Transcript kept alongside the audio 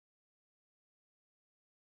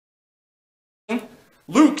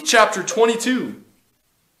Luke chapter 22.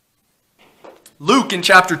 Luke in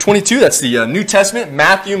chapter 22, that's the New Testament.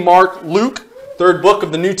 Matthew, Mark, Luke, third book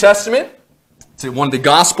of the New Testament. It's one of the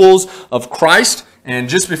Gospels of Christ. And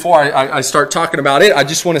just before I start talking about it, I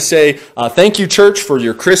just want to say thank you, church, for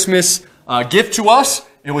your Christmas gift to us.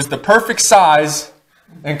 It was the perfect size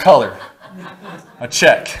and color. A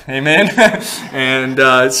check. Amen. And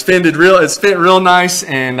it's fit real nice,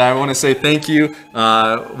 and I want to say thank you.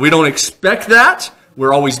 We don't expect that.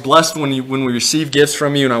 We're always blessed when we receive gifts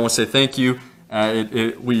from you, and I want to say thank you.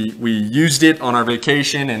 We used it on our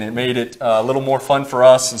vacation, and it made it a little more fun for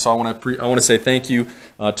us. And so I want to say thank you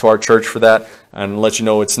to our church for that, and let you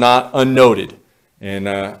know it's not unnoted. And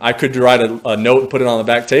I could write a note and put it on the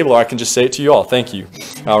back table, or I can just say it to you all. Thank you.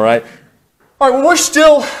 All right. All right. Well, we're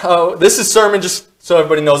still. This is sermon. Just so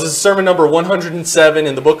everybody knows, this is sermon number 107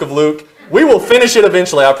 in the book of Luke. We will finish it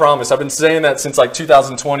eventually. I promise. I've been saying that since like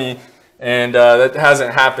 2020. And that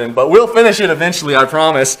hasn't happened, but we'll finish it eventually, I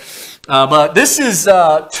promise. But this is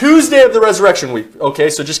Tuesday of the Resurrection Week.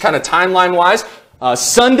 Okay, so just kind of timeline-wise.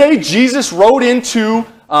 Sunday, Jesus rode into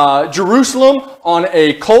Jerusalem on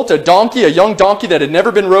a colt, a donkey, a young donkey that had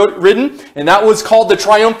never been ridden, and that was called the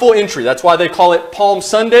Triumphal Entry. That's why they call it Palm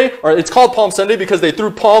Sunday, or it's called Palm Sunday because they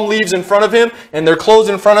threw palm leaves in front of him and their clothes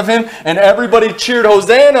in front of him, and everybody cheered,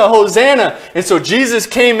 Hosanna, Hosanna. And so Jesus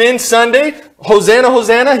came in Sunday, Hosanna,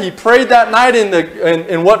 Hosanna. He prayed that night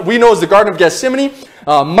in what we know as the Garden of Gethsemane.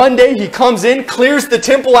 Monday, he comes in, clears the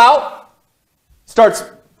temple out, starts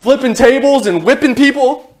flipping tables and whipping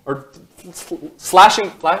people, or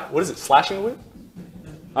slashing the whip?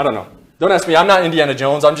 I don't know. Don't ask me. I'm not Indiana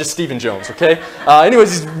Jones. I'm just Stephen Jones, okay?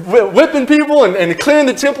 Anyways, he's whipping people and clearing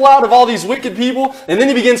the temple out of all these wicked people. And then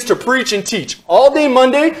he begins to preach and teach. All day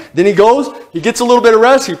Monday, then he goes, he gets a little bit of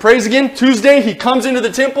rest, he prays again. Tuesday, he comes into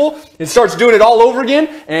the temple and starts doing it all over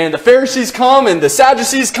again. And the Pharisees come and the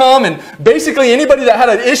Sadducees come. And basically anybody that had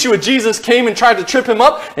an issue with Jesus came and tried to trip him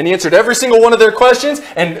up. And he answered every single one of their questions.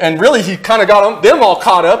 And really, he kind of got them all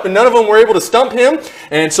caught up. And none of them were able to stump him.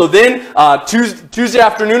 And so then Tuesday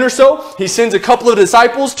afternoon or so, he sends a couple of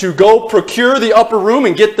disciples to go procure the upper room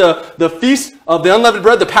and get the feast of the unleavened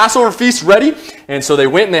bread, the Passover feast, ready. And so they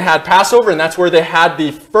went and they had Passover, and that's where they had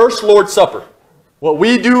the first Lord's Supper. What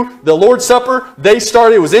we do, the Lord's Supper,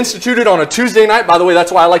 it was instituted on a Tuesday night. By the way,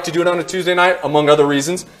 that's why I like to do it on a Tuesday night, among other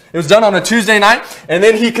reasons. It was done on a Tuesday night, and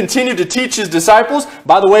then he continued to teach his disciples.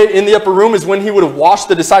 By the way, in the upper room is when he would have washed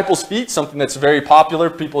the disciples' feet, something that's very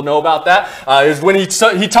popular. People know about that. Is when he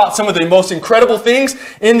taught some of the most incredible things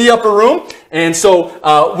in the upper room. And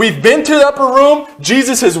so we've been to the upper room.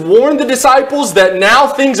 Jesus has warned the disciples that now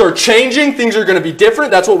things are changing. Things are going to be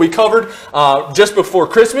different. That's what we covered just before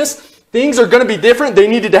Christmas. Things are going to be different. They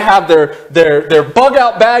needed to have their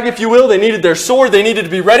bug-out bag, if you will. They needed their sword. They needed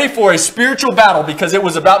to be ready for a spiritual battle because it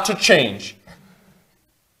was about to change.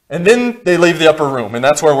 And then they leave the upper room. And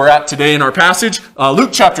that's where we're at today in our passage. Luke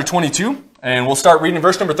chapter 22. And we'll start reading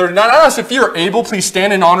verse number 39. I ask if you're able, please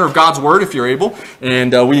stand in honor of God's word if you're able.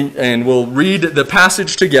 And we'll read the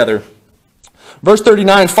passage together. Verse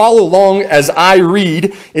 39, follow along as I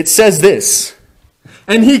read. It says this.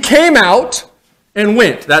 And he came out and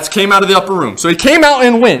went. That came out of the upper room. So he came out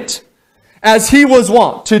and went as he was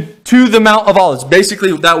wont to the Mount of Olives.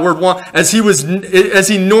 Basically, that word wont, as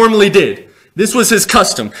he normally did. This was his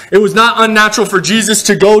custom. It was not unnatural for Jesus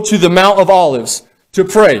to go to the Mount of Olives to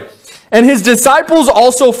pray. And his disciples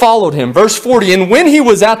also followed him. Verse 40, and when he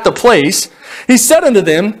was at the place, he said unto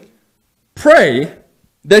them, pray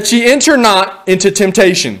that ye enter not into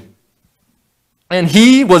temptation. And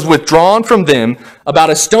he was withdrawn from them about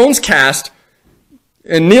a stone's cast,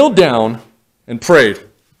 and kneeled down and prayed,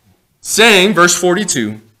 saying, verse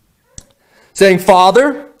 42, saying,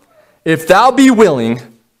 Father, if thou be willing,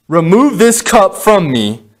 remove this cup from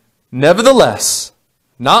me. Nevertheless,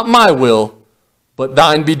 not my will, but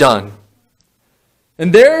thine be done.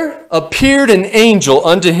 And there appeared an angel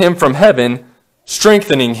unto him from heaven,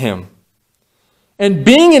 strengthening him. And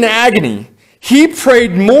being in agony, he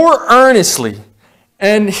prayed more earnestly,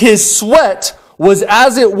 and his sweat was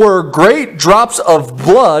as it were great drops of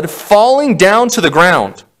blood falling down to the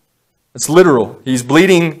ground. It's literal. He's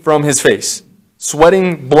bleeding from his face,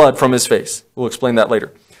 sweating blood from his face. We'll explain that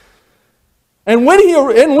later. And when he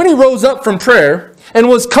rose up from prayer and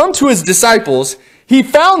was come to his disciples, he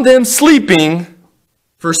found them sleeping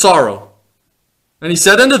for sorrow. And he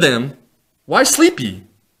said unto them, why sleep ye?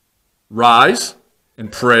 Rise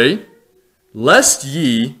and pray, lest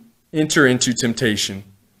ye enter into temptation.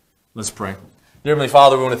 Let's pray. Dear Heavenly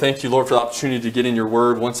Father, we want to thank you, Lord, for the opportunity to get in your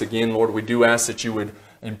word once again. Lord, we do ask that you would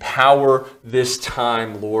Empower this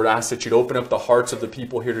time, Lord. I ask that you'd open up the hearts of the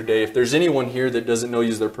people here today. If there's anyone here that doesn't know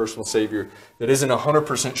you as their personal Savior, that isn't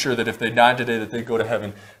 100% sure that if they died today that they'd go to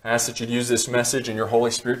heaven, I ask that you'd use this message and your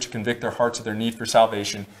Holy Spirit to convict their hearts of their need for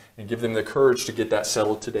salvation and give them the courage to get that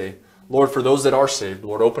settled today. Lord, for those that are saved,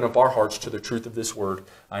 Lord, open up our hearts to the truth of this word.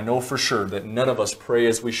 I know for sure that none of us pray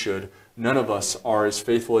as we should. None of us are as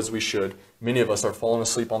faithful as we should. Many of us are falling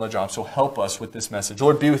asleep on the job. So help us with this message.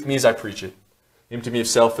 Lord, be with me as I preach it. Empty me of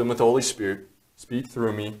self and with the Holy Spirit. Speak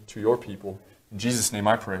through me to your people. In Jesus' name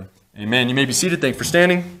I pray. Amen. You may be seated. Thank you for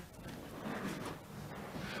standing.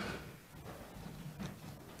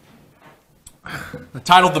 I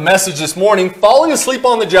titled the message this morning, Falling Asleep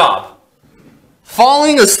on the Job.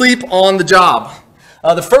 Falling asleep on the job.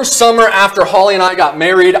 The first summer after Holly and I got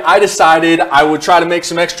married, I decided I would try to make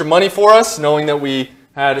some extra money for us, knowing that we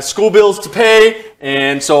had school bills to pay.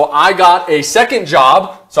 And so I got a second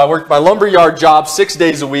job. So I worked my lumberyard job 6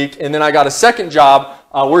 days a week. And then I got a second job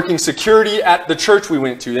working security at the church we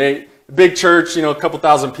went to. Big church, a couple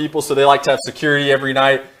thousand people. So they like to have security every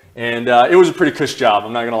night. And it was a pretty cush job,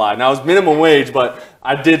 I'm not going to lie. Now, it was minimum wage, but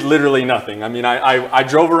I did literally nothing. I mean, I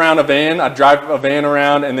drove around a van. I'd drive a van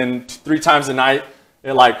around, and then 3 times a night,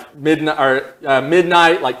 at like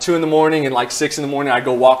midnight, like 2 in the morning and like 6 in the morning, I'd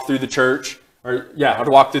go walk through the church. I'd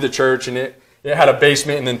walk through the church, and it had a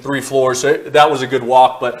basement and then 3 floors. So that was a good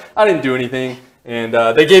walk, but I didn't do anything. And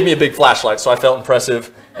they gave me a big flashlight, so I felt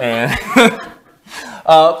impressive. And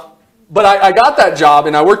But I got that job,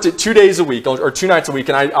 and I worked it 2 days a week, or 2 nights a week,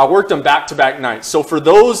 and I worked them back-to-back nights. So for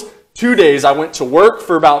those 2 days, I went to work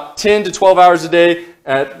for about 10 to 12 hours a day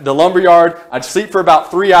at the lumberyard. I'd sleep for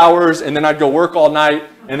about 3 hours, and then I'd go work all night,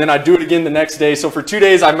 and then I'd do it again the next day. So for 2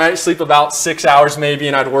 days, I might sleep about 6 hours maybe,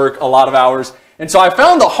 and I'd work a lot of hours. And so I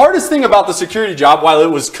found the hardest thing about the security job, while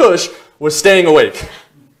it was cush, was staying awake.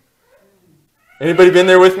 Anybody been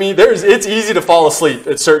there with me? It's easy to fall asleep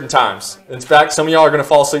at certain times. In fact, some of y'all are going to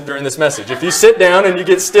fall asleep during this message. If you sit down and you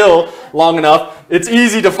get still long enough, it's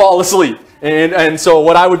easy to fall asleep. And so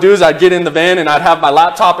what I would do is I'd get in the van and I'd have my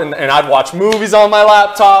laptop and I'd watch movies on my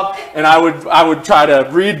laptop, and I would try to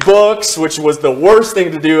read books, which was the worst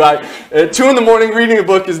thing to do. At 2 in the morning, reading a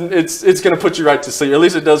book it's going to put you right to sleep. At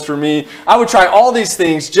least it does for me. I would try all these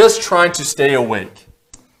things just trying to stay awake.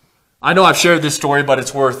 I know I've shared this story, but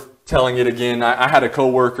it's worth telling it again. I had a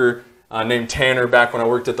coworker named Tanner back when I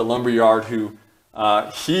worked at the lumberyard who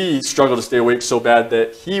he struggled to stay awake so bad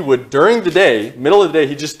that he would, during the day, middle of the day,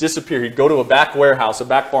 he'd just disappear. He'd go to a back warehouse, a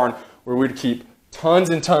back barn, where we'd keep tons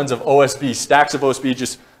and tons of OSB, stacks of OSB.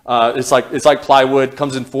 Just it's like plywood,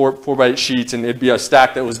 comes in 4x8 sheets, and it'd be a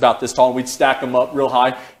stack that was about this tall, and we'd stack them up real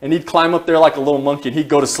high, and he'd climb up there like a little monkey, and he'd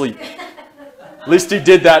go to sleep. At least he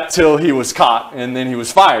did that till he was caught, and then he was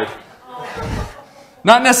fired.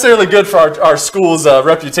 Not necessarily good for our school's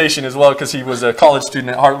reputation as well, because he was a college student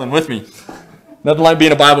at Heartland with me. Nothing like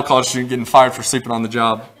being a Bible college student getting fired for sleeping on the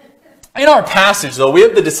job. In our passage, though, we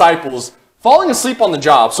have the disciples falling asleep on the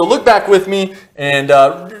job. So look back with me, and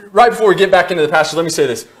right before we get back into the passage, let me say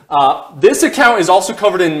this. This account is also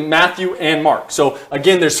covered in Matthew and Mark. So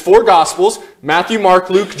again, there's 4 Gospels: Matthew, Mark,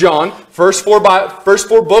 Luke, John. First four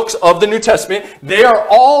books of the New Testament. They are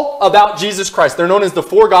all about Jesus Christ. They're known as the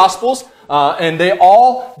 4 Gospels. And they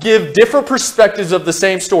all give different perspectives of the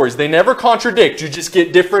same stories. They never contradict. You just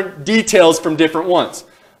get different details from different ones.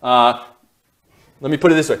 Let me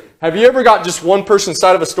put it this way. Have you ever got just one person's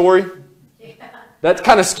side of a story? Yeah. That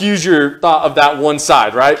kind of skews your thought of that one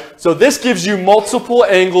side, right? So this gives you multiple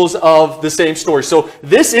angles of the same story. So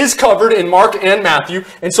this is covered in Mark and Matthew.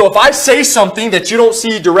 And so if I say something that you don't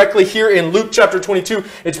see directly here in Luke chapter 22,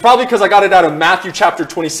 it's probably because I got it out of Matthew chapter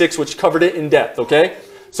 26, which covered it in depth, okay?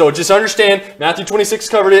 So just understand, Matthew 26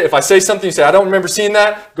 covered it. If I say something, you say, I don't remember seeing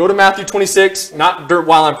that, go to Matthew 26, not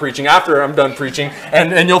while I'm preaching, after I'm done preaching,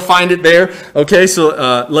 and you'll find it there. Okay,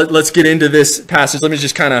 so let's get into this passage. Let me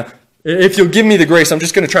just kind of, if you'll give me the grace, I'm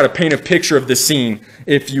just going to try to paint a picture of the scene,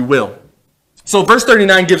 if you will. So verse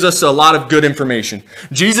 39 gives us a lot of good information.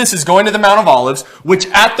 Jesus is going to the Mount of Olives, which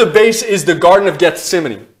at the base is the Garden of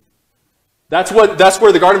Gethsemane. That's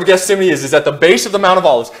where the Garden of Gethsemane is at the base of the Mount of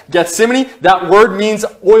Olives. Gethsemane, that word means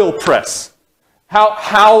oil press.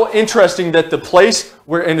 How interesting that the place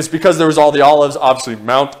where, and it's because there was all the olives, obviously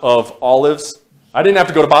Mount of Olives. I didn't have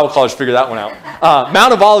to go to Bible college to figure that one out.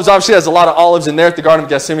 Mount of Olives obviously has a lot of olives in there. At the Garden of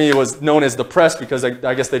Gethsemane, it was known as the press because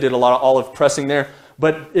I guess they did a lot of olive pressing there.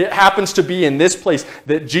 But it happens to be in this place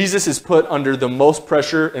that Jesus is put under the most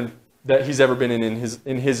pressure that he's ever been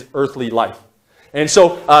in his earthly life. And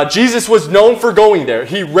so Jesus was known for going there.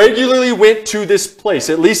 He regularly went to this place.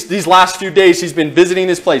 At least these last few days he's been visiting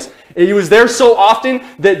this place. He was there so often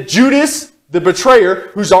that Judas, the betrayer,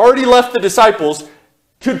 who's already left the disciples,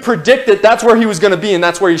 could predict that that's where he was going to be and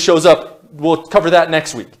that's where he shows up. We'll cover that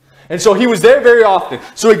next week. And so he was there very often.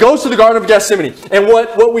 So he goes to the Garden of Gethsemane. And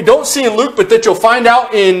what we don't see in Luke, but that you'll find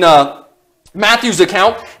out in Matthew's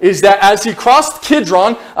account, is that as he crossed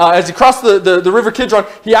Kidron, as he crossed the river Kidron,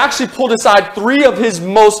 he actually pulled aside 3 of his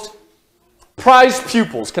most prized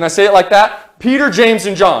pupils. Can I say it like that? Peter, James,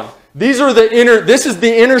 and John. This is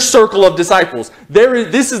the inner circle of disciples.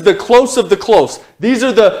 This is the close of the close. These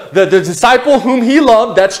are the disciple whom he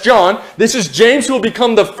loved, that's John. This is James, who will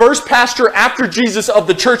become the first pastor after Jesus of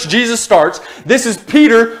the church Jesus starts. This is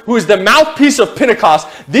Peter, who is the mouthpiece of Pentecost.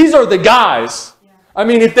 These are the guys. I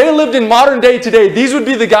mean, if they lived in modern day today, these would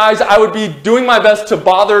be the guys I would be doing my best to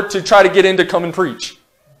bother to try to get in to come and preach.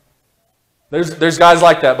 There's guys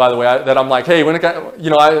like that, by the way, that I'm like, hey, I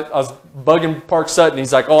was bugging Park Sutton.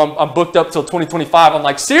 He's like, oh, I'm booked up till 2025. I'm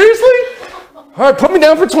like, seriously? All right, put me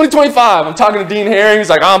down for 2025. I'm talking to Dean Herring. He's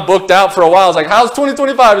like, I'm booked out for a while. I was like, how's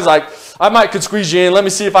 2025? He's like, I could squeeze you in. Let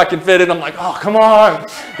me see if I can fit it. I'm like, oh, come on.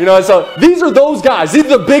 So these are those guys. These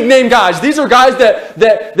are the big name guys. These are guys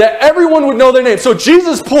that everyone would know their name. So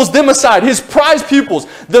Jesus pulls them aside, his prized pupils,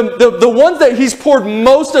 the ones that he's poured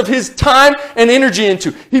most of his time and energy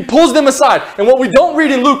into. He pulls them aside. And what we don't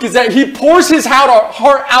read in Luke is that he pours his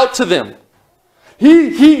heart out to them.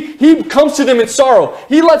 He comes to them in sorrow.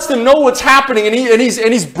 He lets them know what's happening, and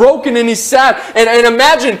he's broken and he's sad. And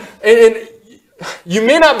imagine, and you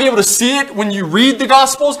may not be able to see it when you read the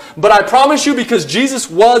Gospels, but I promise you, because Jesus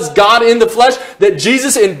was God in the flesh, that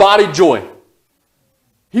Jesus embodied joy.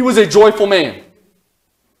 He was a joyful man.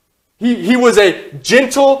 He was a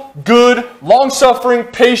gentle, good, long-suffering,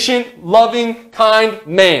 patient, loving, kind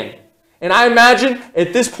man. And I imagine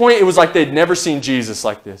at this point it was like they'd never seen Jesus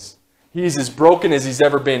like this. He's as broken as he's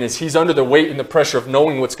ever been, as he's under the weight and the pressure of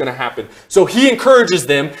knowing what's going to happen. So he encourages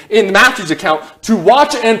them, in Matthew's account, to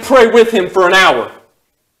watch and pray with him for an hour.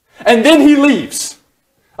 And then he leaves,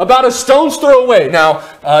 about a stone's throw away. Now,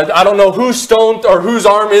 I don't know whose stone or whose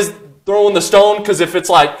arm is throwing the stone, because if it's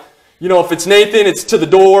like, if it's Nathan, it's to the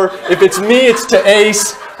door. If it's me, it's to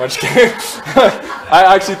Ace. I'm just kidding.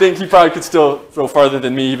 I actually think he probably could still throw farther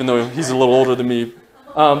than me, even though he's a little older than me.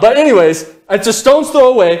 But anyways, it's a stone's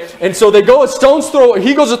throw away, and so he goes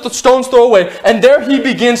a stone's throw away, and there he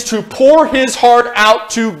begins to pour his heart out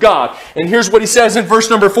to God. And here's what he says in verse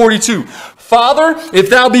number 42. Father, if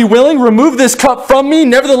thou be willing, remove this cup from me.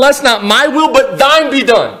 Nevertheless, not my will, but thine be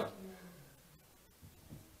done.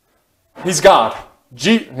 He's God.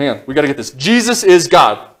 Hang on, we got to get this. Jesus is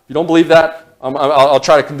God. If you don't believe that, I'll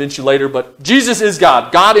try to convince you later, but Jesus is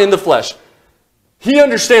God, God in the flesh. He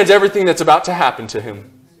understands everything that's about to happen to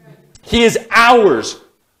him. He is hours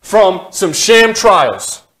from some sham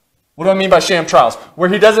trials. What do I mean by sham trials? Where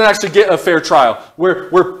he doesn't actually get a fair trial.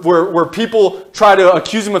 Where people try to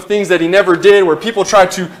accuse him of things that he never did. Where people try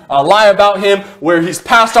to lie about him. Where he's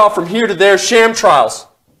passed off from here to there. Sham trials.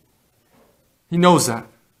 He knows that.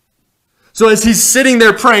 So as he's sitting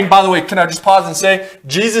there praying, by the way, can I just pause and say,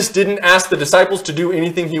 Jesus didn't ask the disciples to do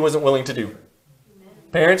anything he wasn't willing to do.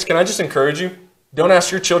 Parents, can I just encourage you? Don't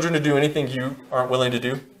ask your children to do anything you aren't willing to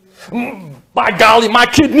do. By golly, my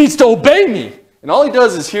kid needs to obey me. And all he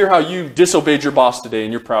does is hear how you disobeyed your boss today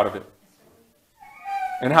and you're proud of it.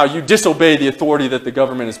 And how you disobey the authority that the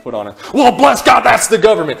government has put on it. Well, bless God, that's the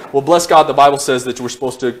government. Well, bless God, the Bible says that we're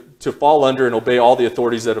supposed to fall under and obey all the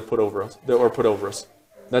authorities that are put over us.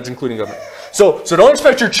 That's including government. So don't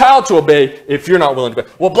expect your child to obey if you're not willing to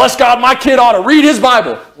obey. Well, bless God, my kid ought to read his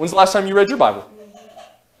Bible. When's the last time you read your Bible?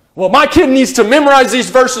 Well, my kid needs to memorize these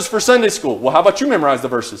verses for Sunday school. Well, how about you memorize the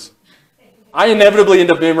verses? I inevitably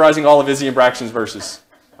end up memorizing all of Izzy and Braxton's verses.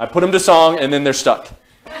 I put them to song, and then they're stuck.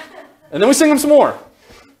 And then we sing them some more.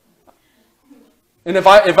 And if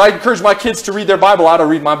I encourage my kids to read their Bible, I ought to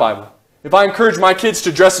read my Bible. If I encourage my kids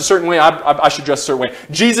to dress a certain way, I should dress a certain way.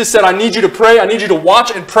 Jesus said, I need you to pray. I need you to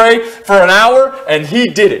watch and pray for an hour, and he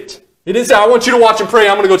did it. He didn't say, I want you to watch and pray.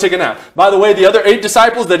 I'm going to go take a nap. By the way, the other 8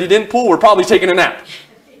 disciples that he didn't pull were probably taking a nap.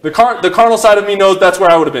 The carnal side of me knows that's where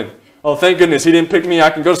I would have been. Oh, thank goodness he didn't pick me. I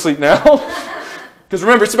can go to sleep now. Because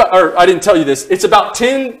remember, I didn't tell you this. It's about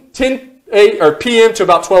 10 p.m. to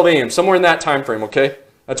about 12 a.m. Somewhere in that time frame, okay?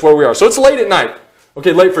 That's where we are. So it's late at night.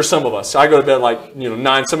 Okay, late for some of us. I go to bed like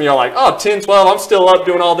 9. Some of you are like, oh, 10, 12. I'm still up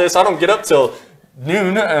doing all this. I don't get up till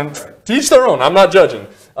noon. And to each their own. I'm not judging.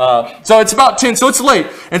 So it's about 10, so it's late.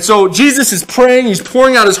 And so Jesus is praying. He's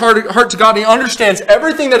pouring out his heart to God. He understands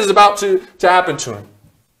everything that is about to happen to him.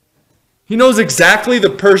 He knows exactly the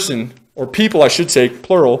person, or people I should say,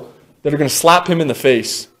 plural, that are going to slap him in the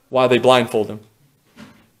face while they blindfold him.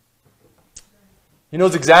 He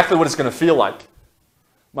knows exactly what it's going to feel like.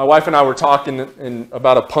 My wife and I were talking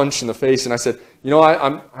about a punch in the face, and I said,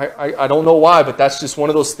 I don't know why, but that's just one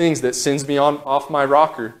of those things that sends me off my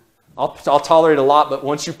rocker. I'll tolerate a lot, but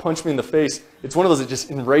once you punch me in the face, it's one of those that just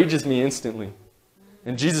enrages me instantly.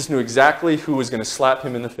 And Jesus knew exactly who was going to slap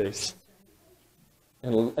him in the face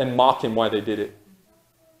and mock him why they did it.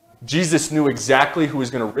 Jesus knew exactly who was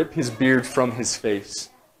going to rip his beard from his face.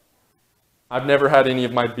 I've never had any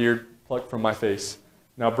of my beard plucked from my face.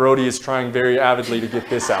 Now, Brody is trying very avidly to get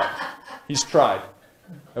this out. He's tried.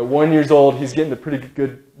 At 1 year old, he's getting a pretty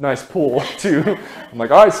good, nice pull, too. I'm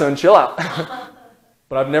like, all right, son, chill out.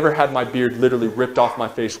 But I've never had my beard literally ripped off my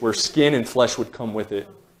face where skin and flesh would come with it.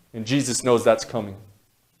 And Jesus knows that's coming.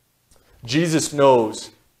 Jesus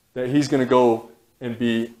knows that he's going to go and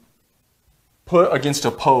be put against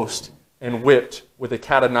a post and whipped with a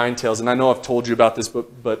cat of nine tails. And I know I've told you about this,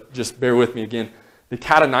 but just bear with me again. The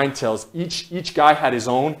cat of nine tails, each guy had his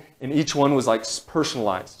own, and each one was like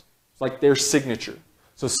personalized. It's like their signature.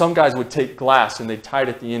 So some guys would take glass and they'd tie it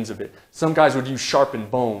at the ends of it. Some guys would use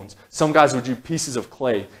sharpened bones. Some guys would use pieces of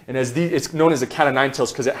clay. And it's known as a cat of nine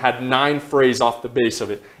tails because it had 9 frays off the base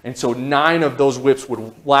of it. And so 9 of those whips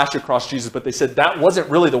would lash across Jesus. But they said that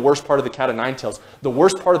wasn't really the worst part of the cat of nine tails. The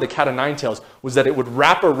worst part of the cat of nine tails was that it would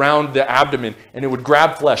wrap around the abdomen and it would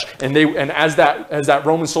grab flesh. And as that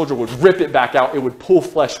Roman soldier would rip it back out, it would pull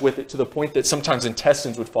flesh with it to the point that sometimes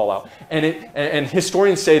intestines would fall out. And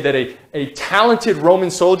historians say that a talented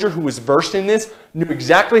Roman soldier who was versed in this knew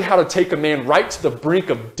exactly how to take a man right to the brink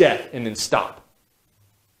of death and then stop.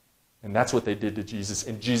 And that's what they did to Jesus.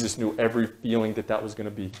 And Jesus knew every feeling that was going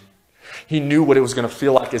to be. He knew what it was going to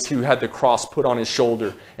feel like as he had the cross put on his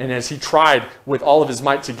shoulder. And as he tried with all of his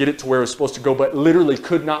might to get it to where it was supposed to go, but literally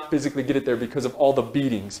could not physically get it there because of all the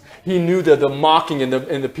beatings. He knew the mocking and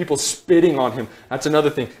the people spitting on him. That's another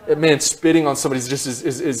thing. Man, spitting on somebody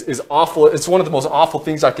is awful. It's one of the most awful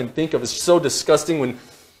things I can think of. It's so disgusting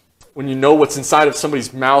when you know what's inside of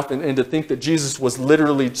somebody's mouth, and to think that Jesus was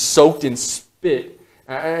literally soaked in spit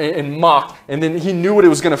and mocked, and then he knew what it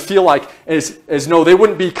was going to feel like as no, they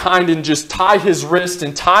wouldn't be kind and just tie his wrist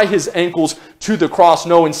and tie his ankles to the cross.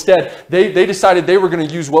 No, instead, they decided they were going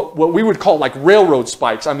to use what we would call like railroad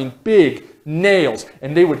spikes. I mean, big nails,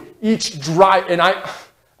 and they would each drive, and I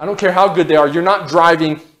don't care how good they are, you're not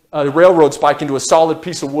driving a railroad spike into a solid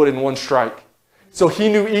piece of wood in one strike. So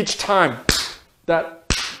he knew each time that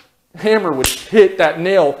hammer would hit that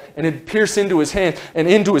nail and it'd pierce into his hand and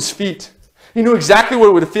into his feet. He knew exactly what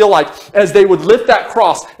it would feel like as they would lift that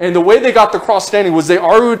cross. And the way they got the cross standing was they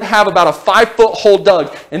already would have about a 5-foot hole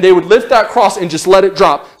dug, and they would lift that cross and just let it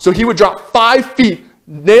drop. So he would drop 5 feet,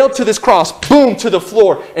 nailed to this cross, boom, to the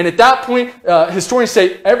floor. And at that point, historians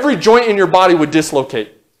say every joint in your body would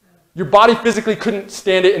dislocate. Your body physically couldn't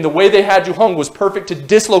stand it, and the way they had you hung was perfect to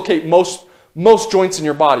dislocate most joints in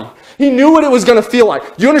your body. He knew what it was going to feel like.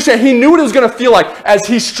 You understand? He knew what it was going to feel like as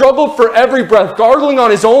he struggled for every breath, gargling on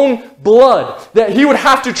his own blood, that he would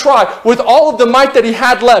have to try with all of the might that he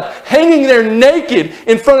had left, hanging there naked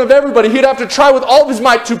in front of everybody. He'd have to try with all of his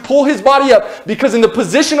might to pull his body up, because in the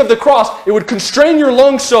position of the cross, it would constrain your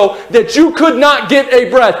lungs so that you could not get a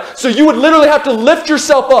breath. So you would literally have to lift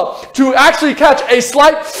yourself up to actually catch a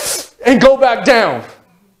slight and go back down.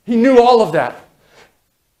 He knew all of that.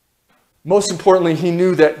 Most importantly, he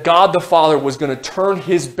knew that God the Father was going to turn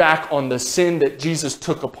his back on the sin that Jesus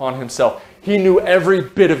took upon himself. He knew every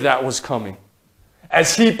bit of that was coming.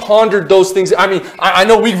 As he pondered those things, I mean, I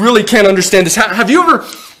know we really can't understand this. Have you ever,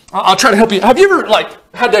 I'll try to help you. Have you ever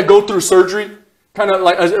had to go through surgery? Kind of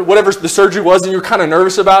like whatever the surgery was, and you're kind of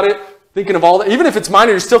nervous about it, thinking of all that. Even if it's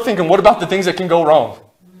minor, you're still thinking, what about the things that can go wrong?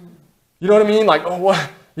 You know what I mean? Like, oh,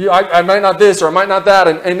 what? I might not this or I might not that.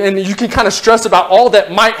 And you can kind of stress about all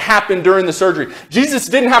that might happen during the surgery. Jesus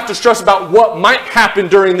didn't have to stress about what might happen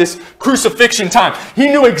during this crucifixion time. He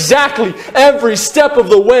knew exactly every step of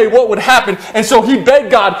the way what would happen. And so he begged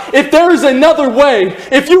God, if there is another way,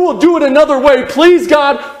 if you will do it another way, please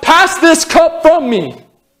God, pass this cup from me.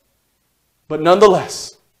 But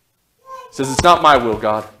nonetheless, he says, it's not my will,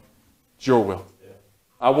 God. It's your will.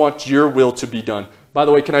 I want your will to be done. By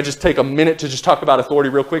the way, can I just take a minute to just talk about authority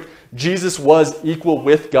real quick? Jesus was equal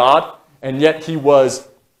with God, and yet he was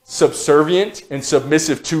subservient and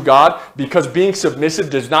submissive to God, because being submissive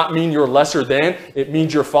does not mean you're lesser than. It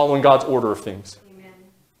means you're following God's order of things. Amen.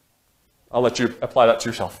 I'll let you apply that to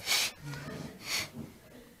yourself.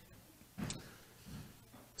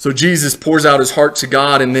 So Jesus pours out his heart to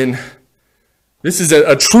God, and then this is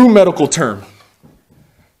a true medical term.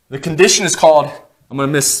 The condition is called, I'm going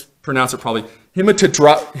to mispronounce it probably,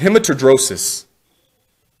 hematidrosis.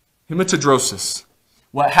 Hematidrosis,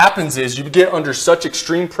 what happens is you get under such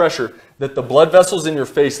extreme pressure that the blood vessels in your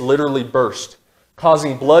face literally burst,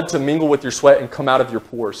 causing blood to mingle with your sweat and come out of your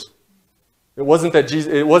pores. It wasn't that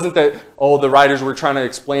the writers were trying to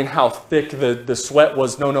explain how thick the sweat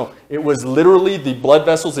was. No. It was literally the blood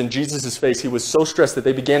vessels in Jesus' face. He was so stressed that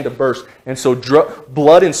they began to burst. And so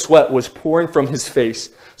blood and sweat was pouring from his face.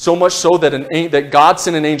 So much so that God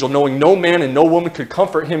sent an angel, knowing no man and no woman could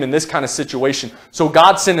comfort him in this kind of situation. So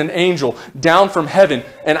God sent an angel down from heaven,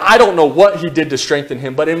 and I don't know what he did to strengthen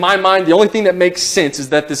him, but in my mind, the only thing that makes sense is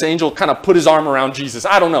that this angel kind of put his arm around Jesus.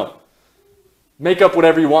 I don't know. Make up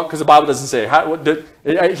whatever you want because the Bible doesn't say.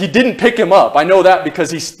 He didn't pick him up. I know that because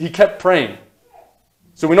he kept praying.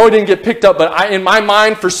 So we know he didn't get picked up, but in my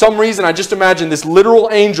mind, for some reason, I just imagine this literal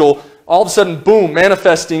angel all of a sudden, boom,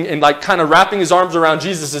 manifesting and like kind of wrapping his arms around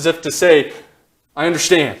Jesus as if to say, I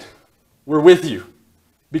understand. We're with you.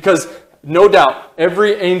 Because no doubt,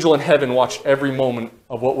 every angel in heaven watched every moment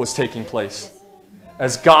of what was taking place.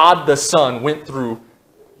 As God the Son went through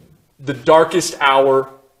the darkest hour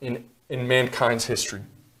in mankind's history.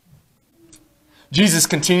 Jesus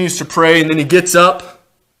continues to pray, and then he gets up.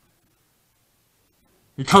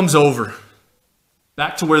 He comes over,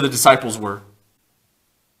 back to where the disciples were.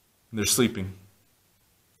 And they're sleeping.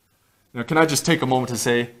 Now, can I just take a moment to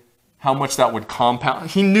say how much that would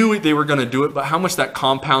compound? He knew they were going to do it, but how much that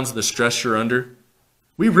compounds the stress you're under?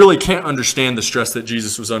 We really can't understand the stress that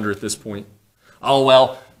Jesus was under at this point. Oh,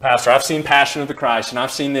 well, Pastor, I've seen Passion of the Christ, and I've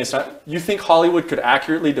seen this. You think Hollywood could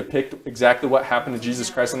accurately depict exactly what happened to Jesus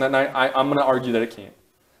Christ on that night? I'm going to argue that it can't.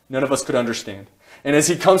 None of us could understand. And as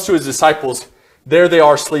he comes to his disciples, there they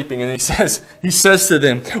are sleeping, and he says to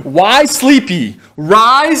them, why sleep ye?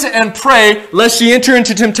 Rise and pray, lest ye enter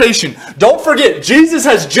into temptation. Don't forget, Jesus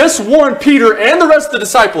has just warned Peter and the rest of the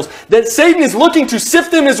disciples that Satan is looking to sift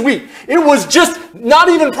them as wheat. It was just not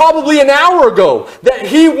even probably an hour ago that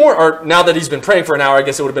he warned, or now that he's been praying for an hour, I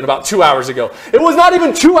guess it would have been about 2 hours ago. It was not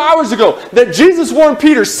even 2 hours ago that Jesus warned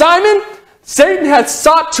Peter, Simon, Satan has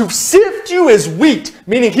sought to sift you as wheat,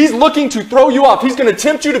 meaning he's looking to throw you off. He's going to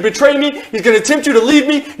tempt you to betray me. He's going to tempt you to leave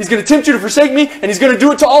me. He's going to tempt you to forsake me, and he's going to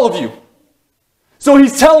do it to all of you. So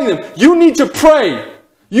he's telling them, you need to pray.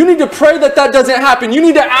 You need to pray that doesn't happen. You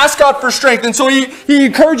need to ask God for strength. And so he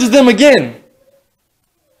encourages them again.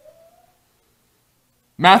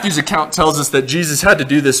 Matthew's account tells us that Jesus had to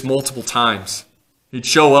do this multiple times. He'd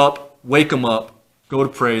show up, wake them up, go to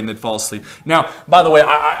pray, and they'd fall asleep. Now, by the way,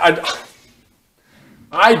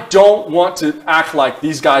 I don't want to act like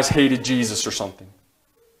these guys hated Jesus or something.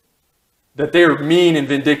 That they were mean and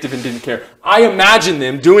vindictive and didn't care. I imagine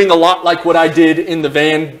them doing a lot like what I did in the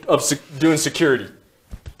van of doing security.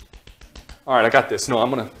 All right, I got this. No,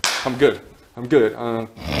 I'm good. I'm good.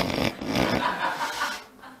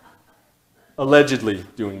 Allegedly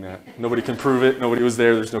doing that. Nobody can prove it. Nobody was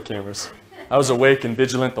there. There's no cameras. I was awake and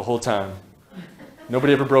vigilant the whole time.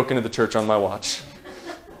 Nobody ever broke into the church on my watch.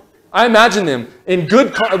 I imagine them in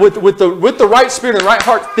good with the right spirit and right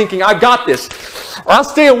heart thinking, I've got this. I'll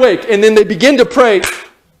stay awake. And then they begin to pray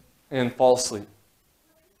and fall asleep.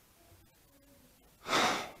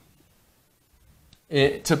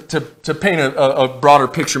 To paint a broader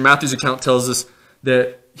picture, Matthew's account tells us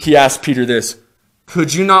that he asked Peter this,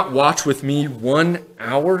 could you not watch with me 1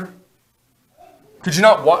 hour? Could you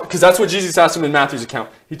not watch? Because that's what Jesus asked him in Matthew's account.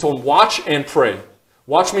 He told him, watch and pray.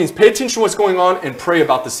 Watch means pay attention to what's going on and pray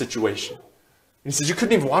about the situation. And he says, you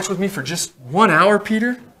couldn't even watch with me for just 1 hour,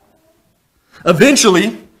 Peter?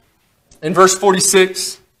 Eventually, in verse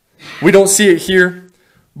 46, we don't see it here,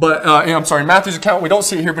 but in Matthew's account, we don't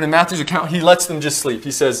see it here, but in Matthew's account, he lets them just sleep.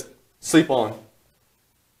 He says, sleep on.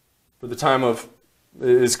 For the time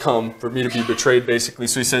is come for me to be betrayed, basically.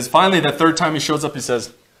 So he says, finally, the third time he shows up, he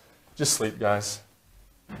says, just sleep, guys.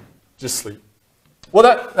 Just sleep.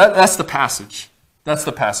 Well, that's the passage. That's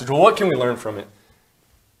the passage. Well, what can we learn from it?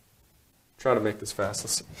 Try to make this fast.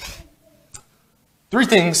 Let's see. 3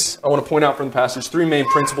 things I want to point out from the passage. 3 main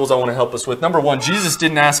principles I want to help us with. Number 1, Jesus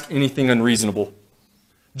didn't ask anything unreasonable.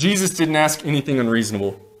 Jesus didn't ask anything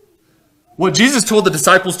unreasonable. What Jesus told the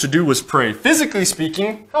disciples to do was pray. Physically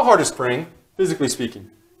speaking, how hard is praying? Physically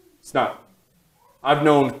speaking, it's not. I've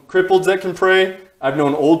known crippled that can pray. I've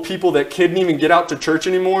known old people that couldn't even get out to church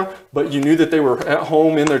anymore, but you knew that they were at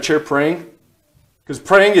home in their chair praying. Because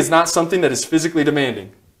praying is not something that is physically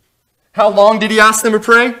demanding. How long did he ask them to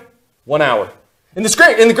pray? 1 hour. In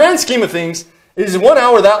the grand scheme of things, is 1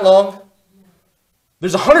 hour that long?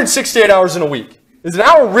 There's 168 hours in a week. Is an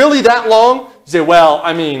hour really that long? You say, well,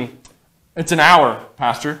 I mean, it's an hour,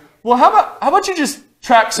 Pastor. Well, how about you just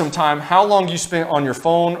track some time how long you spent on your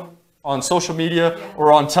phone, on social media,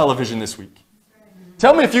 or on television this week?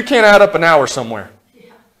 Tell me if you can't add up an hour somewhere.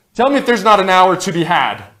 Tell me if there's not an hour to be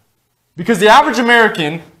had. Because the average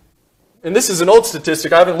American, and this is an old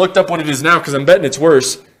statistic, I haven't looked up what it is now because I'm betting it's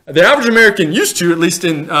worse. The average American used to, at least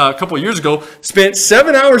in a couple of years ago, spent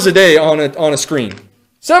 7 hours a day on a screen.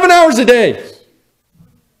 7 hours a day.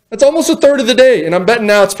 That's almost a third of the day. And I'm betting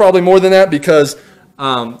now it's probably more than that because,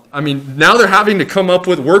 now they're having to come up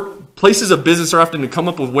with places of business are having to come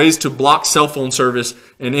up with ways to block cell phone service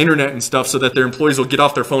and internet and stuff so that their employees will get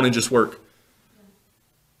off their phone and just work.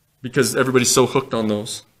 Because everybody's so hooked on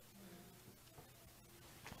those.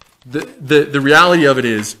 The reality of it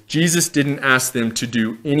is, Jesus didn't ask them to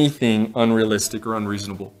do anything unrealistic or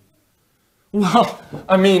unreasonable. Well,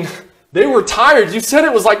 they were tired. You said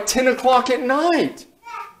it was like 10 o'clock at night.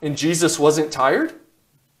 And Jesus wasn't tired?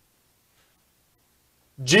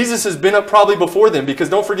 Jesus has been up probably before them because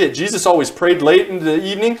don't forget, Jesus always prayed late into the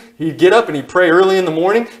evening. He'd get up and he'd pray early in the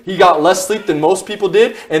morning. He got less sleep than most people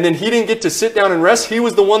did. And then he didn't get to sit down and rest. He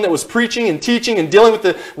was the one that was preaching and teaching and dealing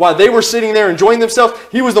with while they were sitting there enjoying themselves,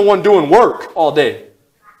 he was the one doing work all day.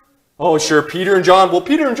 Oh, sure, Peter and John. Well,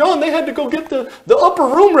 Peter and John, they had to go get the upper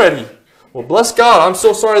room ready. Well, bless God, I'm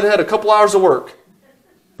so sorry they had a couple hours of work.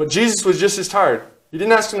 But Jesus was just as tired. He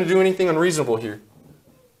didn't ask them to do anything unreasonable here.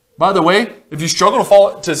 By the way, if you struggle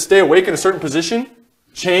to stay awake in a certain position,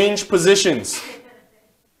 change positions.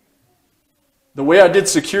 The way I did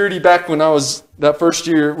security back when that first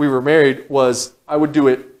year we were married was I would do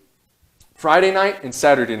it Friday night and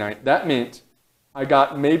Saturday night. That meant I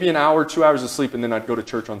got maybe an hour, 2 hours of sleep, and then I'd go to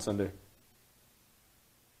church on Sunday.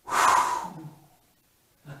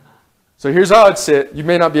 So here's how I'd sit. You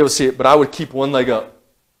may not be able to see it, but I would keep one leg up.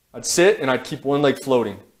 I'd sit and I'd keep one leg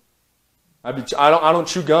floating. I don't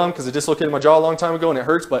chew gum because I dislocated my jaw a long time ago and it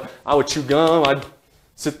hurts, but I would chew gum. I'd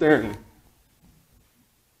sit there and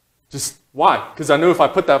why? Because I knew if I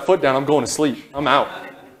put that foot down, I'm going to sleep. I'm out.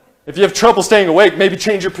 If you have trouble staying awake, maybe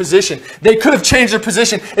change your position. They could have changed their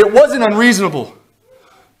position. It wasn't unreasonable.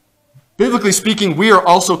 Biblically speaking, we are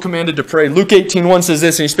also commanded to pray. Luke 18:1 says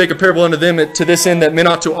this, and he spake a parable unto them to this end, that men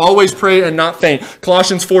ought to always pray and not faint.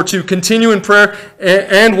 Colossians 4:2, continue in prayer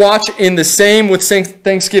and watch in the same with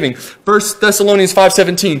thanksgiving. 1 Thessalonians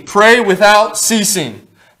 5:17, pray without ceasing.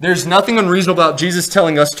 There's nothing unreasonable about Jesus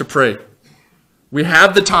telling us to pray. We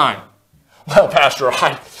have the time. Well, Pastor,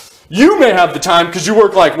 you may have the time because you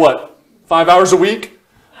work 5 hours a week?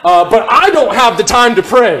 But I don't have the time to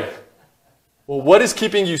pray. Well, what is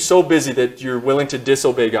keeping you so busy that you're willing to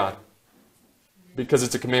disobey God? Because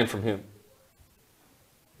it's a command from Him.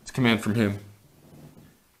 It's a command from Him.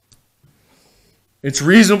 It's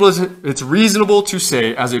reasonable to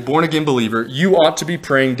say, as a born-again believer, you ought to be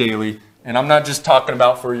praying daily. And I'm not just talking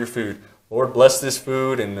about for your food. Lord, bless this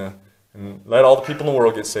food and let all the people in the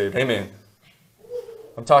world get saved. Amen.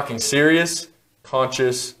 I'm talking serious,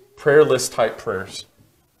 conscious, prayer list type prayers.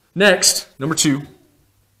 Next, number 2.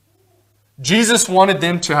 Jesus wanted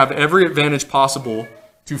them to have every advantage possible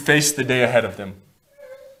to face the day ahead of them.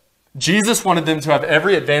 Jesus wanted them to have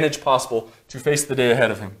every advantage possible to face the day ahead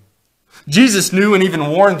of Him. Jesus knew and even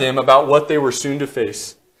warned them about what they were soon to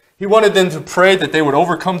face. He wanted them to pray that they would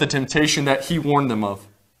overcome the temptation that He warned them of.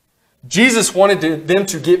 Jesus wanted them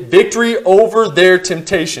to get victory over their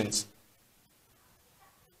temptations.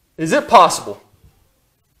 Is it possible,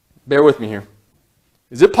 bear with me here,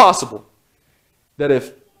 is it possible that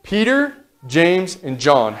if Peter, James, and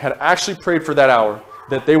John had actually prayed for that hour,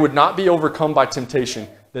 that they would not be overcome by temptation,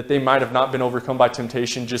 that they might have not been overcome by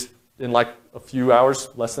temptation just in a few hours,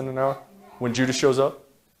 less than an hour, when Judas shows up?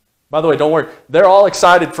 By the way, don't worry. They're all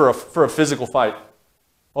excited for a physical fight.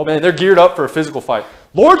 Oh man, they're geared up for a physical fight.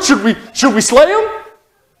 Lord, should we slay them?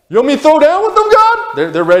 You want me to throw down with them,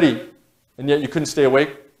 God? They're ready. And yet you couldn't stay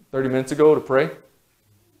awake 30 minutes ago to pray?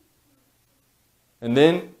 And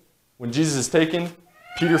then, when Jesus is taken,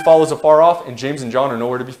 Peter follows afar off, and James and John are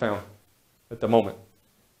nowhere to be found at the moment.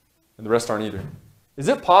 And the rest aren't either. Is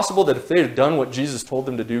it possible that if they had done what Jesus told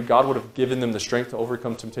them to do, God would have given them the strength to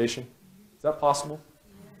overcome temptation? Is that possible?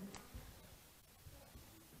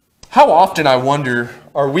 How often, I wonder,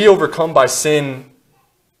 are we overcome by sin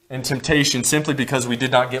and temptation simply because we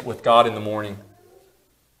did not get with God in the morning?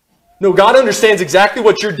 No, God understands exactly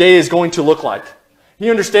what your day is going to look like. He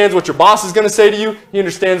understands what your boss is going to say to you. He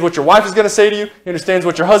understands what your wife is going to say to you. He understands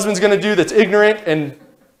what your husband's going to do that's ignorant and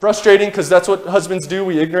frustrating, because that's what husbands do.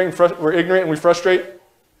 We're ignorant and we frustrate.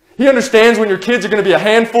 He understands when your kids are going to be a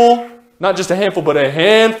handful. Not just a handful, but a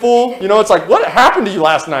handful. You know, it's like, what happened to you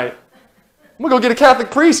last night? I'm going to go get a Catholic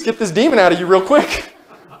priest, get this demon out of you real quick.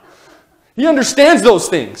 He understands those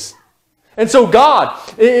things. And so God,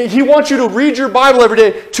 He wants you to read your Bible every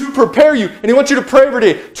day to prepare you. And He wants you to pray every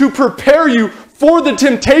day to prepare you for the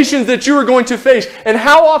temptations that you are going to face. And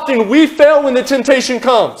how often we fail when the temptation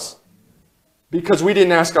comes? Because we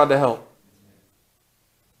didn't ask God to help.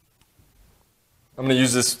 I'm going to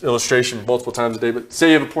use this illustration multiple times a day, but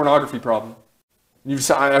say you have a pornography problem. You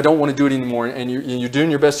say, I don't want to do it anymore, and you're doing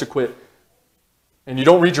your best to quit. And you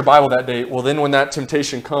don't read your Bible that day. Well, then when that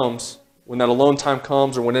temptation comes, when that alone time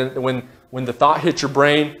comes, or when the thought hits your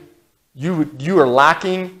brain, you are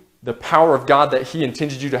lacking the power of God that He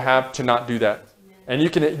intended you to have to not do that. And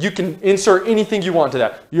you can insert anything you want to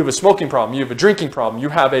that. You have a smoking problem. You have a drinking problem. You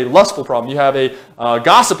have a lustful problem. You have a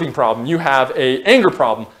gossiping problem. You have an anger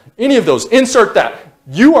problem. Any of those, insert that.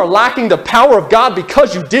 You are lacking the power of God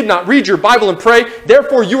because you did not read your Bible and pray.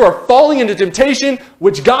 Therefore, you are falling into temptation,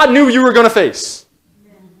 which God knew you were going to face.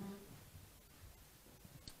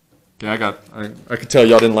 Okay, I could tell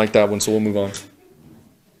y'all didn't like that one, so we'll move on.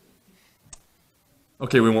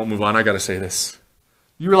 Okay, we won't move on. I got to say this.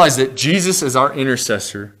 You realize that Jesus, as our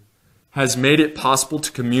intercessor, has made it possible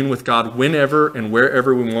to commune with God whenever and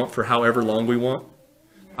wherever we want for however long we want?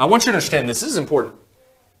 I want you to understand this. This is important.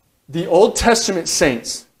 The Old Testament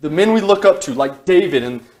saints, the men we look up to, like David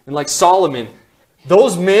and like Solomon,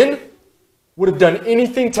 those men would have done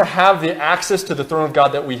anything to have the access to the throne of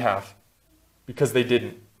God that we have, because they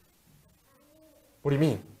didn't. What do you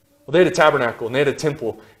mean? Well, they had a tabernacle and they had a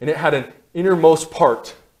temple, and it had an innermost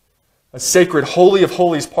part, a sacred holy of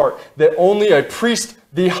holies part, that only a priest,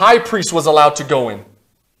 the high priest, was allowed to go in.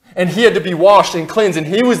 And he had to be washed and cleansed, and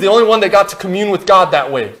he was the only one that got to commune with God that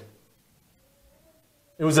way.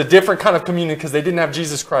 It was a different kind of communion because they didn't have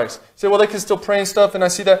Jesus Christ. You say, well, they can still pray and stuff, and I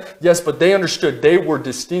see that. Yes, but they understood they were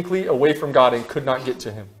distinctly away from God and could not get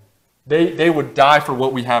to Him. They would die for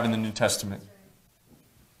what we have in the New Testament.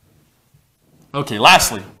 Okay,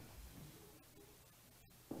 lastly,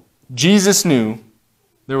 Jesus knew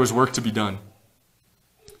there was work to be done.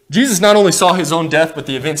 Jesus not only saw His own death, but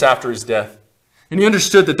the events after His death. And He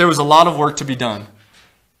understood that there was a lot of work to be done,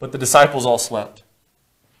 but the disciples all slept.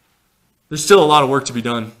 There's still a lot of work to be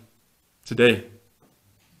done today.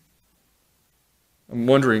 I'm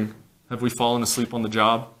wondering, have we fallen asleep on the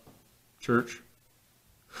job, church?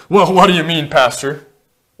 Well, what do you mean, Pastor?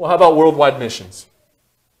 Well, how about worldwide missions?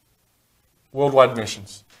 Worldwide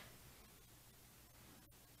missions.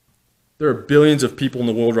 There are billions of people in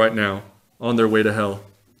the world right now on their way to hell.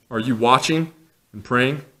 Are you watching and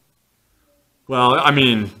praying? Well, I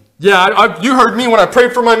mean, yeah, you heard me when I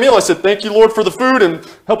prayed for my meal. I said, thank you, Lord, for the food and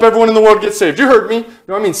help everyone in the world get saved. You heard me.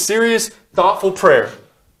 I mean, serious, thoughtful prayer.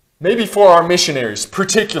 Maybe for our missionaries,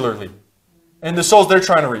 particularly, and the souls they're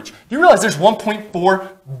trying to reach. Do you realize there's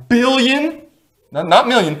 1.4 billion, not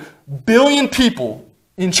million, billion people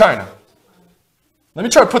in China? Let me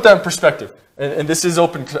try to put that in perspective. And this is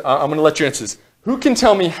open. I'm going to let you answer this. Who can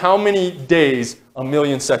tell me how many days a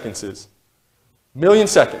million seconds is? Million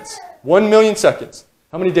seconds. 1 million seconds.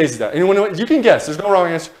 How many days is that? Anyone? You can guess. There's no wrong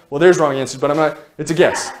answer. Well, there's wrong answers, but I'm not. It's a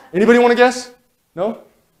guess. Anybody want to guess? No?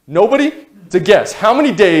 Nobody? It's a guess. How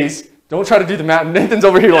many days? Don't try to do the math. Nathan's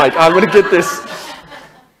over here like, I'm going to get this.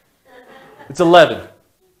 It's 11.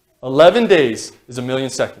 11 days is a million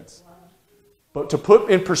seconds. But to put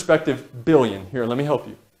in perspective, billion. Here, let me help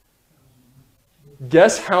you.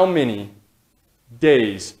 Guess how many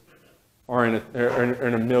days are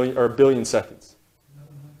in a million or a billion seconds?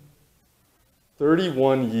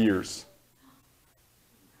 31 years.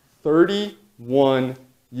 31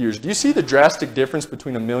 years. Do you see the drastic difference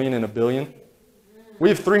between a million and a billion? We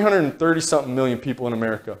have 330-something million people in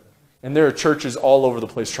America, and there are churches all over the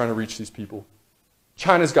place trying to reach these people.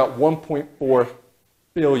 China's got 1.4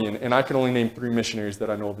 billion, and I can only name 3 missionaries that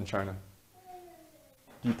I know of in China.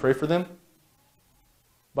 Do you pray for them?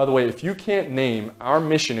 By the way, if you can't name our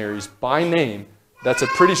missionaries by name, that's a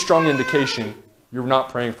pretty strong indication you're not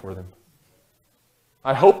praying for them.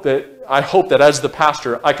 I hope that as the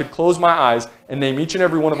pastor, I could close my eyes and name each and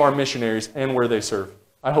every one of our missionaries and where they serve.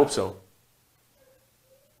 I hope so.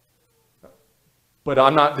 But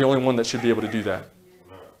I'm not the only one that should be able to do that.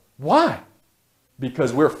 Why?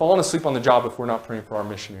 Because we're falling asleep on the job if we're not praying for our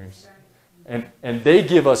missionaries. And they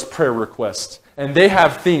give us prayer requests. And they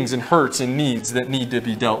have things and hurts and needs that need to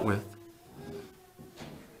be dealt with.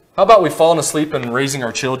 How about we falling asleep and raising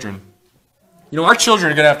our children? You know, our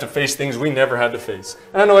children are going to have to face things we never had to face.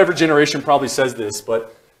 And I know every generation probably says this,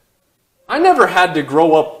 but I never had to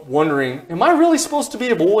grow up wondering, am I really supposed to be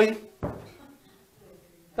a boy?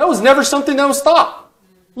 That was never something that was thought.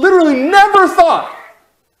 Literally never thought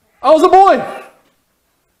I was a boy.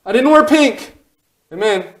 I didn't wear pink.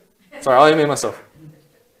 Amen. Sorry, I'll amen myself.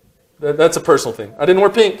 That's a personal thing. I didn't wear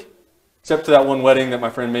pink. Except to that one wedding that my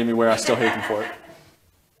friend made me wear. I still hate him for it.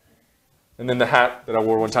 And then the hat that I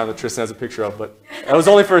wore one time that Tristan has a picture of, but that was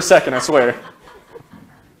only for a second, I swear.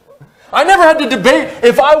 I never had to debate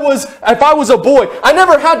if I was a boy. I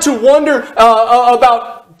never had to wonder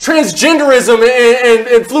about transgenderism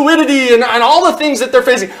and fluidity and all the things that they're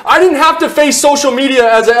facing. I didn't have to face social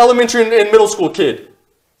media as an elementary and middle school kid.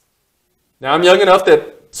 Now I'm young enough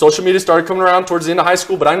that social media started coming around towards the end of high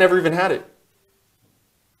school, but I never even had it.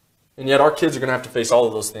 And yet our kids are going to have to face all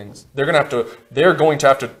of those things. They're going to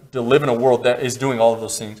have to live in a world that is doing all of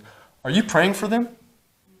those things. Are you praying for them?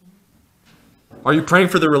 Are you praying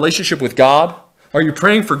for their relationship with God? Are you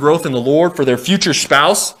praying for growth in the Lord, for their future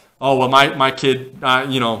spouse? Oh, well, my kid,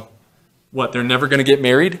 they're never going to get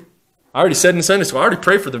married? I already said in Sunday school, I already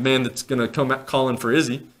pray for the man that's going to come calling for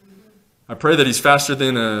Izzy. I pray that he's faster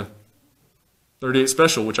than a 38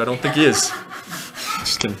 special, which I don't think he is.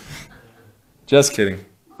 Just kidding. Just kidding.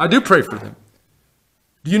 I do pray for them.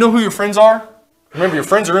 Do you know who your friends are? Remember, your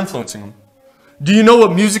friends are influencing them. Do you know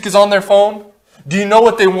what music is on their phone? Do you know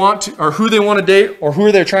what they want to, or who they want to date, or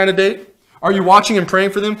who they're trying to date? Are you watching and praying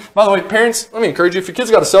for them? By the way, parents, let me encourage you, if your kid's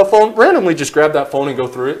got a cell phone, randomly just grab that phone and go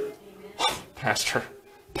through it. Oh,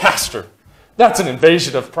 Pastor, that's an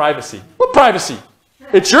invasion of privacy. What privacy?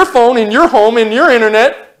 It's your phone in your home, in your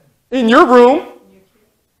internet, in your room.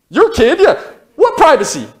 Your kid, yeah. What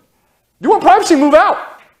privacy? You want privacy? Move out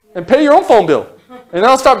and pay your own phone bill. And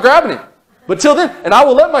I'll stop grabbing it. But till then, and I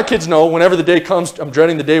will let my kids know whenever the day comes, I'm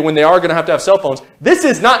dreading the day when they are going to have cell phones. This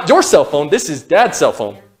is not your cell phone. This is Dad's cell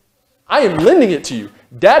phone. I am lending it to you.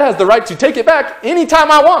 Dad has the right to take it back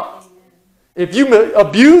anytime I want. If you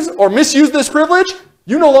abuse or misuse this privilege,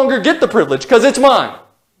 you no longer get the privilege because it's mine.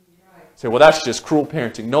 Say, well, that's just cruel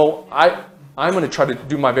parenting. No, I'm going to try to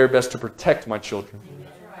do my very best to protect my children.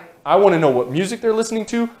 I want to know what music they're listening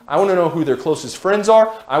to. I want to know who their closest friends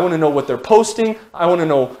are. I want to know what they're posting. I want to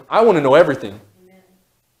know everything. Amen.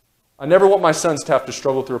 I never want my sons to have to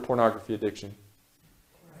struggle through a pornography addiction.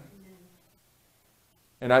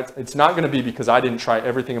 And it's not going to be because I didn't try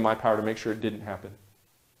everything in my power to make sure it didn't happen.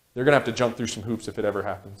 They're going to have to jump through some hoops if it ever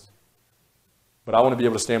happens. But I want to be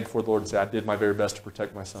able to stand before the Lord and say, I did my very best to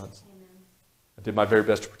protect my sons. Amen. I did my very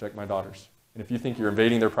best to protect my daughters. And if you think you're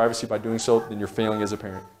invading their privacy by doing so, then you're failing as a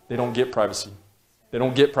parent. They don't get privacy. They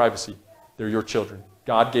don't get privacy. They're your children.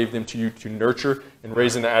 God gave them to you to nurture and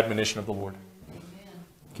raise in the admonition of the Lord. Amen.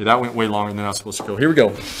 Okay, that went way longer than I was supposed to go. Here we go.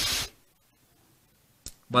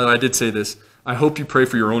 By the way, I did say this. I hope you pray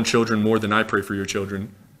for your own children more than I pray for your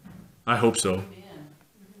children. I hope so. Amen.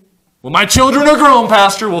 Well, my children are grown,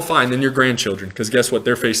 Pastor. Well, fine, then your grandchildren, because guess what?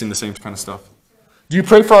 They're facing the same kind of stuff. Do you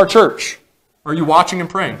pray for our church? Are you watching and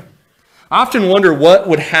praying? I often wonder what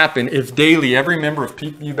would happen if daily every member of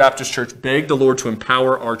Peakview Baptist Church begged the Lord to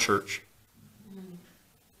empower our church.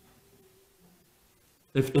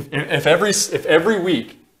 If every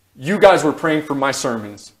week you guys were praying for my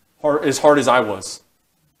sermons as hard as I was,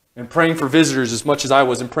 and praying for visitors as much as I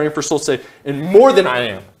was, and praying for souls saved, and more than I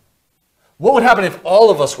am, what would happen if all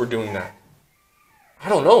of us were doing that? I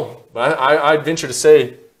don't know, but I'd venture to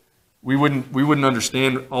say we wouldn't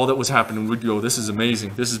understand all that was happening. We'd go, this is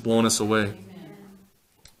amazing. This is blowing us away. Amen.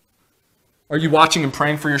 Are you watching and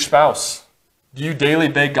praying for your spouse? Do you daily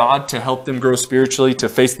beg God to help them grow spiritually, to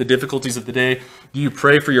face the difficulties of the day? Do you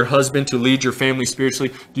pray for your husband to lead your family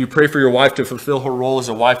spiritually? Do you pray for your wife to fulfill her role as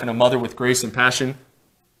a wife and a mother with grace and passion?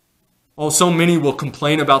 Oh, so many will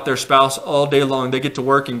complain about their spouse all day long. They get to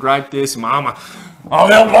work and gripe this, Mama, oh,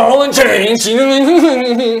 they'll ball and change.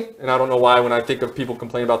 And I don't know why when I think of people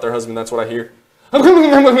complaining about their husband, that's what I hear.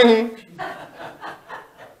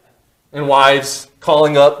 And wives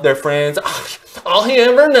calling up their friends, all he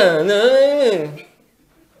ever done.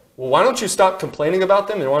 Well, why don't you stop complaining about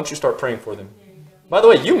them and why don't you start praying for them? By the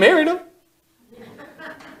way, you married them.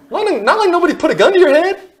 Not like nobody put a gun to your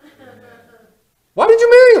head. Why did you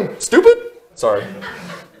marry him? Stupid? Sorry.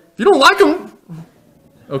 If you don't like him.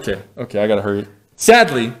 Okay, I gotta hurry.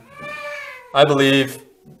 Sadly, I believe,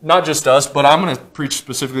 not just us, but I'm going to preach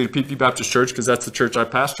specifically to Peakview Baptist Church because that's the church I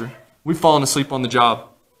pastor. We've fallen asleep on the job.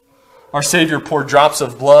 Our Savior poured drops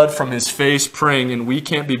of blood from his face praying, and we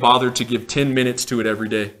can't be bothered to give 10 minutes to it every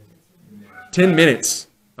day. 10 minutes.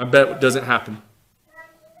 I bet it doesn't happen.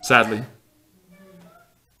 Sadly.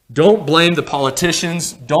 Don't blame the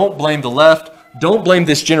politicians. Don't blame the left. Don't blame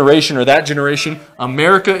this generation or that generation.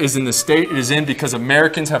 America is in the state it is in because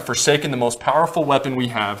Americans have forsaken the most powerful weapon we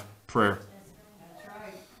have, prayer. That's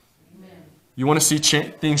right. Amen. You want to see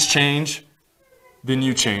things change? Then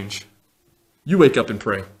you change. You wake up and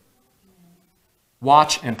pray.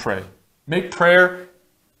 Watch and pray. Make prayer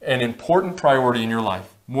an important priority in your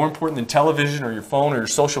life. More important than television or your phone or your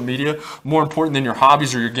social media. More important than your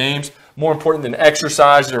hobbies or your games. more important than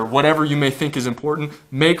exercise or whatever you may think is important.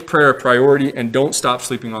 Make prayer a priority and don't stop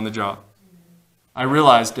sleeping on the job. I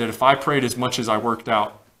realized that if I prayed as much as I worked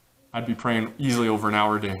out, I'd be praying easily over an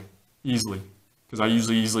hour a day. Easily. Because I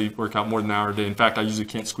usually easily work out more than an hour a day. In fact, I usually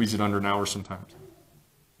can't squeeze it under an hour sometimes.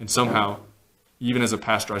 And somehow, even as a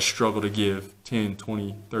pastor, I struggle to give 10,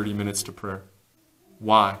 20, 30 minutes to prayer.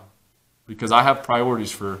 Why? Because I have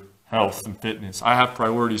priorities for health and fitness. I have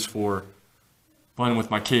priorities for fun with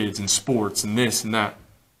my kids and sports and this and that.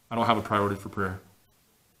 I don't have a priority for prayer.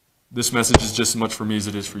 This message is just as much for me as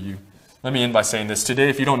it is for you. Let me end by saying this. Today,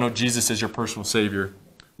 if you don't know Jesus as your personal Savior,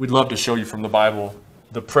 we'd love to show you from the Bible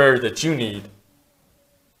the prayer that you need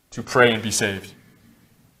to pray and be saved.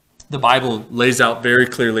 The Bible lays out very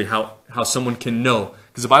clearly how someone can know.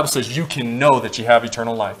 Because the Bible says you can know that you have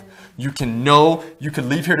eternal life. You can know, you could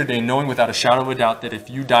leave here today knowing without a shadow of a doubt that if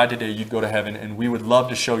you died today, you'd go to heaven. And we would love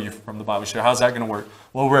to show you from the Bible. How's that going to work?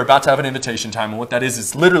 Well, we're about to have an invitation time. And what that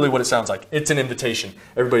is literally what it sounds like. It's an invitation.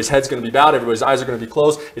 Everybody's head's going to be bowed. Everybody's eyes are going to be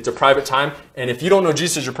closed. It's a private time. And if you don't know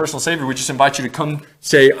Jesus as your personal Savior, we just invite you to come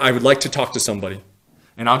say, I would like to talk to somebody.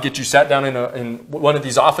 And I'll get you sat down in one of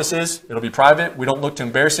these offices. It'll be private. We don't look to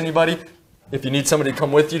embarrass anybody. If you need somebody to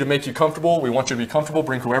come with you to make you comfortable, we want you to be comfortable.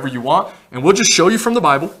 Bring whoever you want. And we'll just show you from the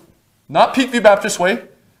Bible. Not Peakview Baptist way.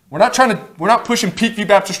 We're not pushing Peakview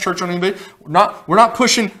Baptist Church on anybody. We're not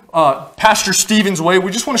pushing Pastor Stephen's way.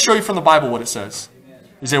 We just want to show you from the Bible what it says.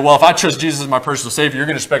 You say, well, if I trust Jesus as my personal Savior, you're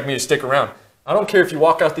going to expect me to stick around. I don't care if you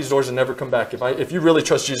walk out these doors and never come back. If you really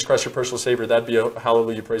trust Jesus Christ, your personal Savior, that'd be a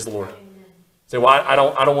hallelujah, praise the Lord. Say, well, I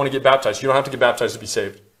don't want to get baptized. You don't have to get baptized to be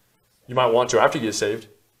saved. You might want to after you get saved.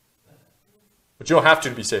 But you don't have to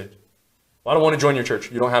be saved. Well, I don't want to join your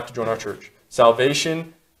church. You don't have to join our church.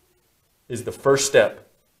 Salvation is the first step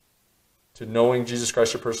to knowing Jesus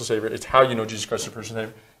Christ, your personal Savior. It's how you know Jesus Christ, your personal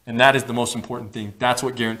Savior. And that is the most important thing. That's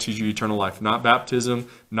what guarantees you eternal life. Not baptism,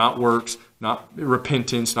 not works, not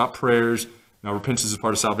repentance, not prayers. Now, repentance is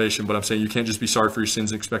part of salvation, but I'm saying you can't just be sorry for your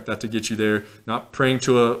sins and expect that to get you there. Not praying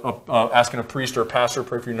to asking a priest or a pastor to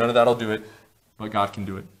pray for you. None of that will do it, but God can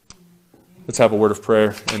do it. Let's have a word of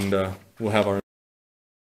prayer, and we'll have our